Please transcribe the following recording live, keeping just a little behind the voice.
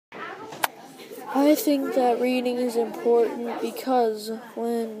I think that reading is important because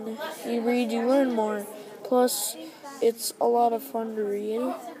when you read, you learn more. Plus, it's a lot of fun to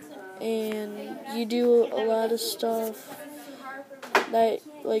read, and you do a lot of stuff that,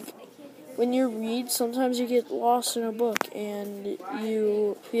 like, when you read, sometimes you get lost in a book, and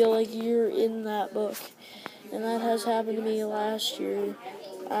you feel like you're in that book. And that has happened to me last year.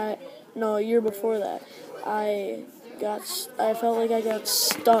 A year before that. I felt like I got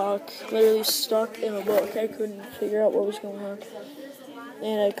stuck, literally stuck in a book. I couldn't figure out what was going on.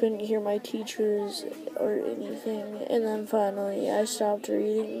 And I couldn't hear my teachers or anything. And then finally I stopped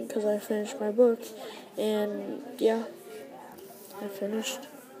reading because I finished my book. And yeah, I finished.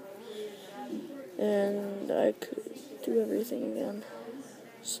 And I could do everything again.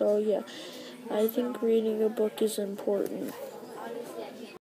 So yeah, I think reading a book is important.